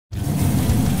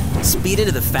Speed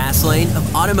into the fast lane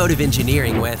of automotive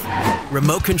engineering with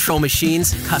remote control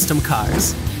machines, custom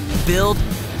cars. Build,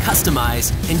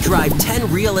 customize, and drive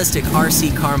 10 realistic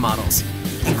RC car models,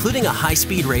 including a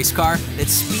high-speed race car that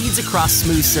speeds across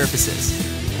smooth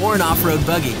surfaces, or an off-road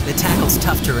buggy that tackles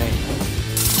tough terrain.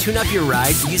 Tune up your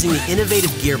ride using the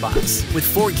innovative gearbox with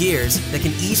 4 gears that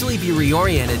can easily be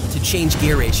reoriented to change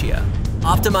gear ratio,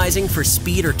 optimizing for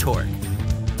speed or torque.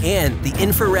 And the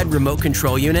infrared remote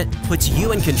control unit puts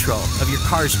you in control of your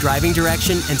car's driving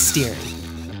direction and steering.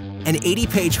 An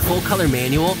 80-page full-color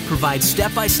manual provides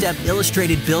step-by-step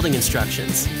illustrated building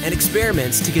instructions and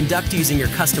experiments to conduct using your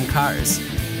custom cars.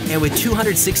 And with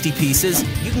 260 pieces,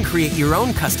 you can create your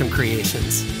own custom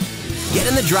creations. Get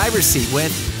in the driver's seat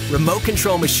with remote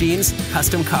control machines,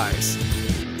 custom cars.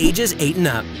 Ages 8 and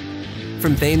up.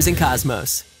 From Thames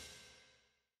Kosmos.